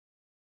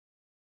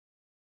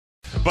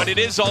but it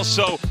is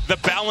also the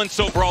balance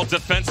overall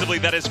defensively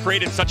that has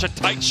created such a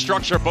tight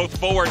structure both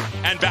forward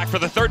and back for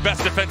the third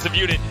best defensive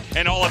unit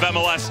in all of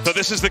MLS. So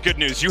this is the good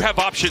news. You have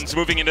options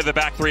moving into the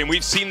back three, and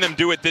we've seen them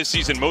do it this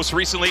season, most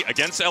recently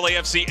against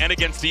LAFC and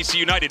against DC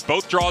United.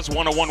 Both draws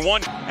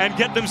 1-1-1. And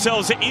get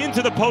themselves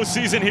into the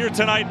postseason here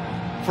tonight.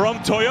 From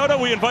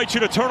Toyota, we invite you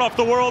to turn off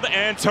the world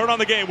and turn on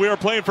the game. We are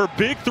playing for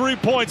big 3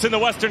 points in the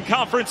Western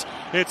Conference.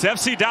 It's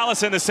FC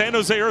Dallas and the San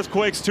Jose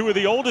Earthquakes, two of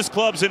the oldest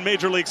clubs in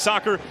Major League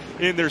Soccer,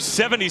 in their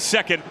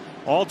 72nd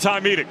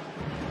all-time meeting.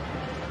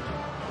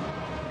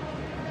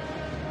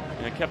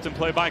 And kept in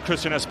play by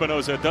Christian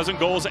Espinoza. A dozen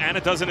goals and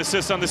a dozen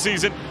assists on the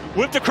season.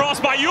 Whipped across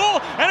by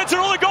Yule, and it's an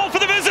early goal for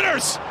the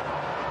visitors.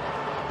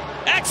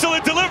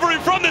 Excellent delivery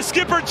from the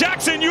skipper,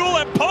 Jackson Yule,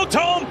 and poked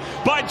home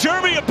by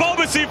Jader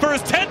Obrian for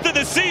his 10th of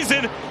the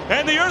season.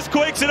 And the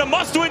Earthquakes, in a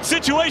must-win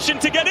situation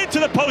to get into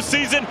the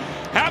postseason,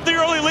 have the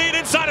early lead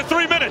inside of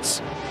 3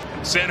 minutes.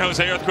 San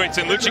Jose Earthquakes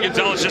and Luchi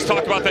Gonzalez just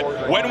talked about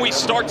that. When we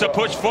start to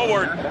push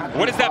forward,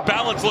 what does that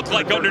balance look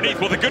like underneath?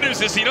 Well, the good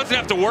news is he doesn't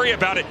have to worry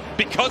about it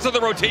because of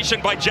the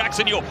rotation by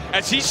Jackson Yule.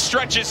 As he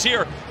stretches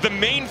here, the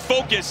main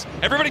focus,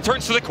 everybody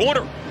turns to the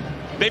corner.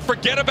 They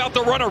forget about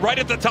the runner right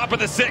at the top of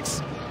the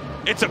 6.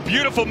 It's a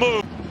beautiful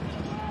move.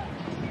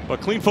 But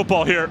clean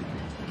football here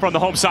from the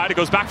home side. It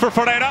goes back for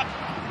Ferreira.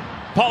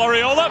 Paul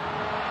Arriola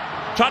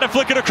trying to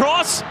flick it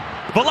across.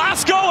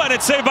 Velasco, and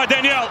it's saved by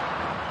Daniel.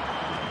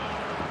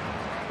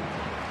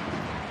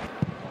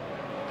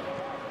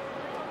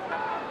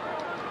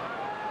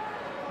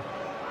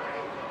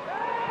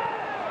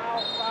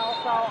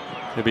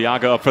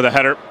 Ibiaga up for the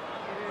header,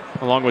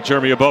 along with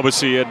Jader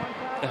Obrian,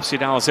 and FC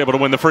Dallas able to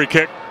win the free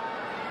kick.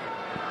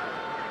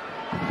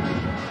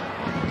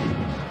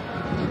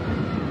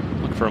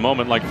 For a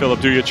moment like Filip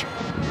Dujic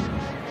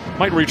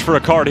might reach for a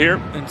card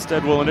here.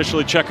 Instead, we'll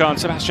initially check on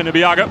Sebastian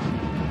Ibiaga.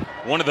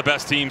 One of the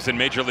best teams in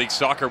Major League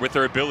Soccer with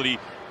their ability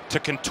to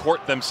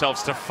contort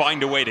themselves to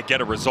find a way to get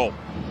a result.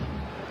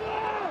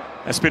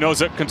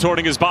 Espinoza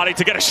contorting his body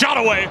to get a shot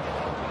away,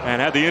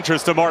 and had the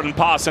interest of Martin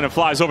Pass, and it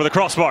flies over the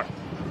crossbar.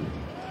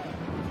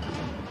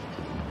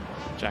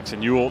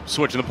 Jackson Yule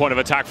switching the point of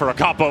attack for a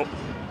capo.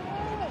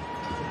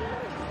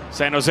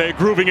 San Jose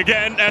grooving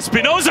again.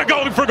 Espinoza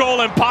going for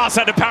goal, and Pass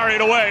had to parry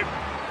it away.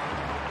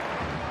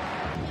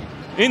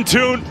 In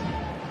tune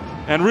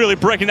and really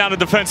breaking down the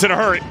defense in a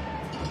hurry.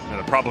 Now,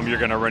 the problem you're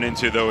going to run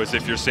into, though, is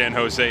if you're San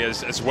Jose,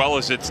 as well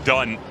as it's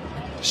done,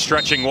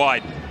 stretching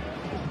wide.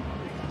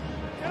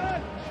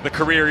 The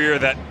career year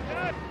that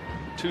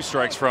 2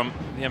 strikes from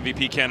the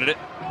MVP candidate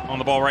on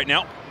the ball right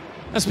now.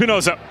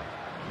 Espinoza.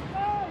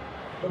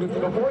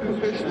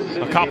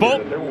 A capo.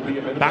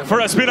 Back for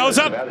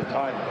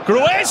Espinoza.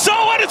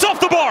 Grueso, and it's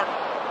off the bar.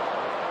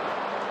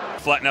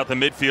 Flatten out the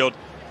midfield.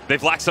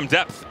 They've lacked some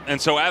depth,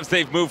 and so as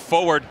they've moved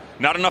forward,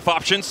 not enough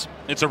options.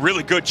 It's a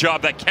really good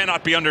job that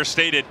cannot be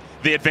understated,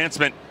 the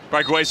advancement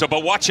by Guezo,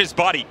 but watch his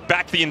body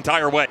back the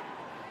entire way.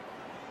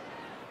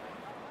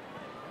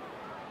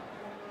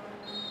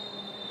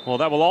 Well,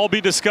 that will all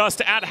be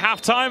discussed at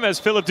halftime as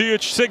Filip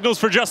Dujic signals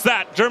for just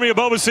that. Jader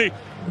Obrian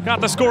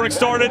got the scoring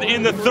started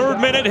in the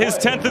 3rd minute, his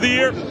 10th of the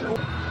year.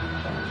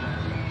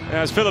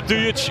 As Filip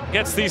Dujic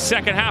gets the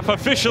second half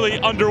officially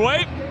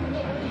underway.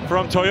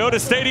 From Toyota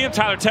Stadium,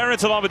 Tyler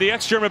Terrence along with the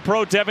ex-German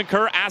pro Devin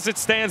Kerr. As it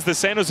stands, the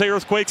San Jose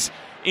Earthquakes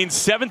in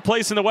 7th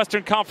place in the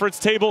Western Conference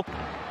table.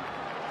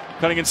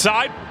 Cutting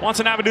inside, wants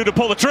an avenue to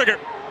pull the trigger.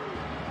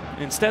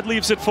 Instead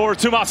leaves it for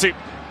Tomasi.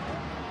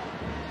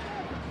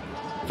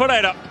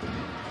 Ferreira.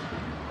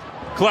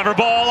 Clever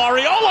ball,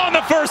 Arriola on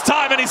the first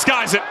time, and he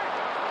skies it.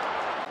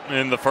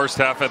 In the first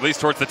half, at least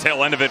towards the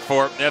tail end of it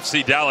for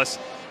FC Dallas,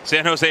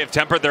 San Jose have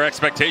tempered their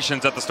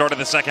expectations at the start of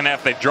the second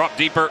half. They've dropped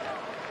deeper.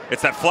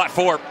 It's that flat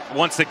 4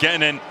 once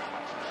again, and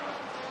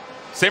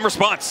same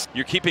response.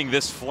 You're keeping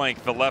this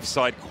flank, the left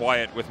side,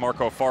 quiet with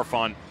Marco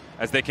Farfan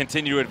as they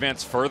continue to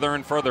advance further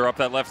and further up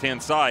that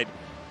left-hand side.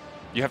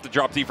 You have to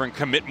drop deeper and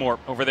commit more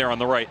over there on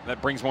the right.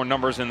 That brings more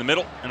numbers in the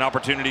middle and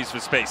opportunities for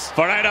space.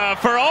 Ferreira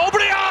for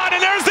Obrian,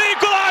 and there's the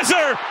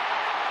equalizer!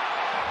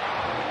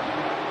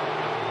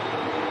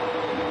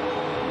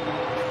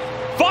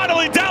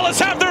 Finally, Dallas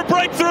have their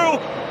breakthrough.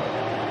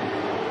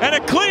 And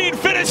a clean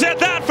finish at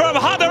that from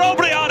Jader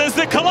Obrian as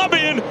the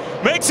Colombian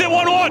makes it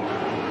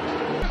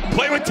 1-1.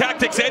 Play with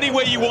tactics any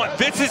way you want.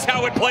 This is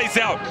how it plays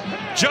out.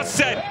 Just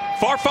said,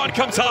 Farfan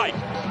comes high.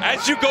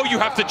 As you go, you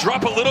have to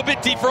drop a little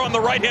bit deeper on the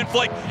right-hand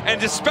flank,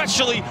 and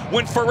especially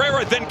when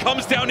Ferreira then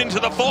comes down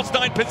into the false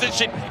 9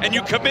 position and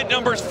you commit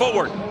numbers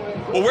forward.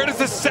 Well, where does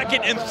the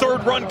second and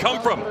third run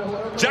come from?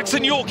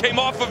 Jackson Yule came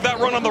off of that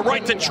run on the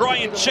right to try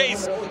and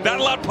chase. That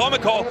allowed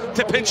Pomykal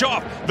to pinch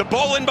off. The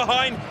ball in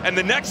behind, and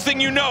the next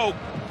thing you know,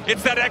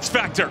 it's that X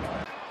factor.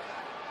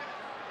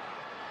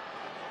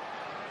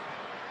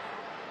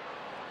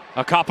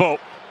 A capo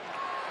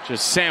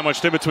just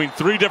sandwiched in between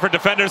 3 different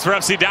defenders for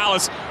FC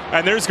Dallas,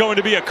 and there's going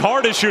to be a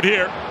card issued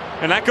here,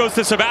 and that goes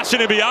to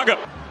Sebastian Ibiaga.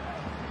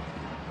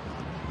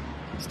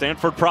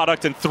 Stanford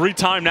product and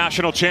 3-time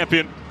national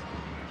champion.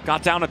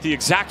 Got down at the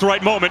exact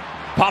right moment.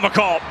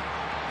 Pomykal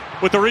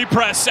with the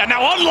repress, and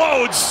now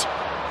unloads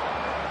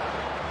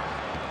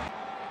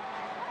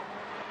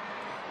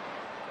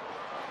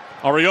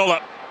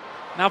Arreola.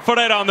 Now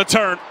Ferreira on the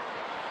turn.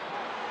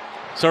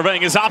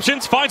 Surveying his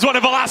options. Finds one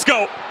in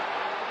Velasco.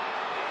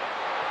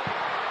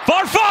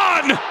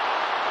 Farfan!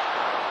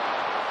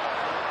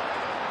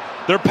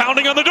 They're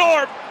pounding on the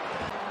door.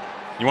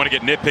 You want to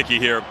get nitpicky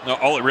here.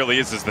 All it really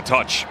is the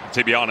touch,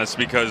 to be honest,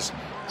 because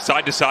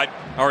side to side,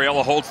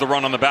 Arreola holds the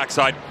run on the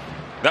backside.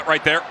 That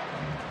right there,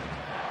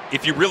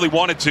 if you really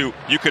wanted to,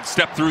 you could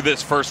step through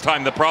this first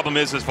time. The problem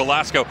is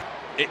Velasco,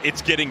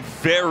 it's getting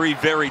very,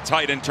 very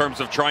tight in terms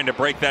of trying to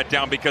break that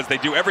down because they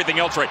do everything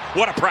else right.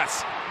 What a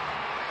press.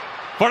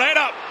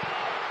 Ferreira.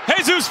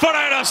 Jesus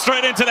Ferreira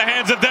straight into the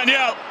hands of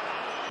Daniel.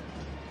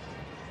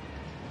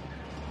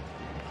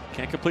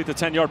 Can't complete the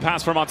 10-yard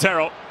pass for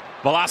Montero.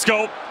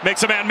 Velasco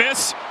makes a man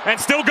miss and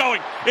still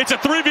going. It's a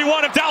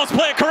 3v1 if Dallas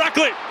play it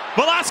correctly.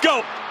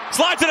 Velasco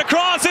slides it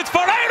across. It's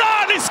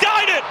Ferreira and he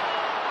skied it.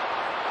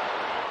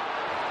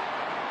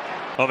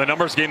 Well, the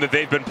numbers game that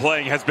they've been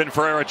playing has been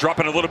Ferreira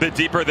dropping a little bit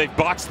deeper. They've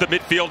boxed the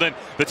midfield, and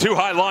the two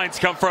high lines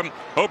come from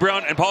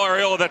Obrian and Paul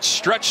Arreola that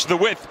stretch the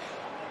width.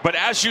 But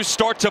as you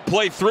start to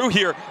play through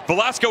here,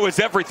 Velasco is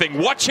everything.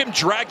 Watch him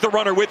drag the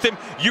runner with him.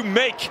 You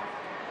make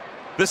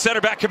the center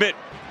back commit.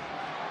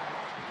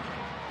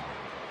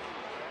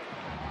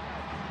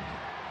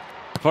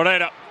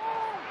 Ferreira.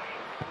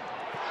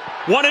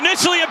 One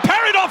initially and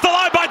parried off the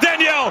line by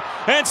Daniel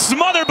and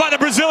smothered by the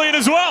Brazilian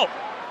as well.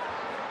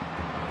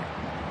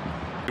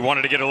 He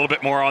wanted to get a little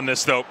bit more on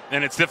this though,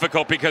 and it's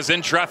difficult because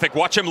in traffic,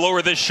 watch him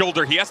lower this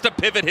shoulder. He has to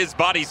pivot his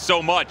body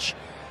so much.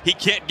 He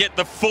can't get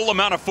the full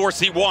amount of force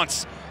he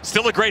wants.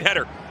 Still a great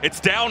header. It's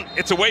down,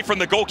 it's away from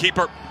the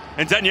goalkeeper.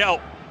 And Daniel,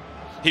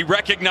 he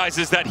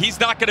recognizes that he's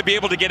not going to be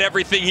able to get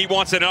everything he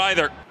wants in it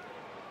either.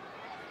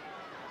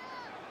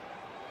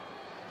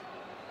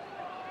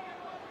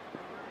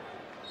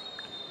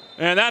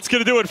 And that's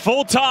going to do it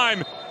full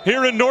time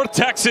here in North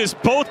Texas.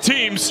 Both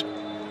teams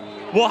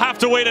will have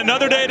to wait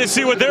another day to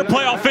see what their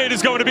playoff fate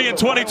is going to be in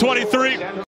 2023.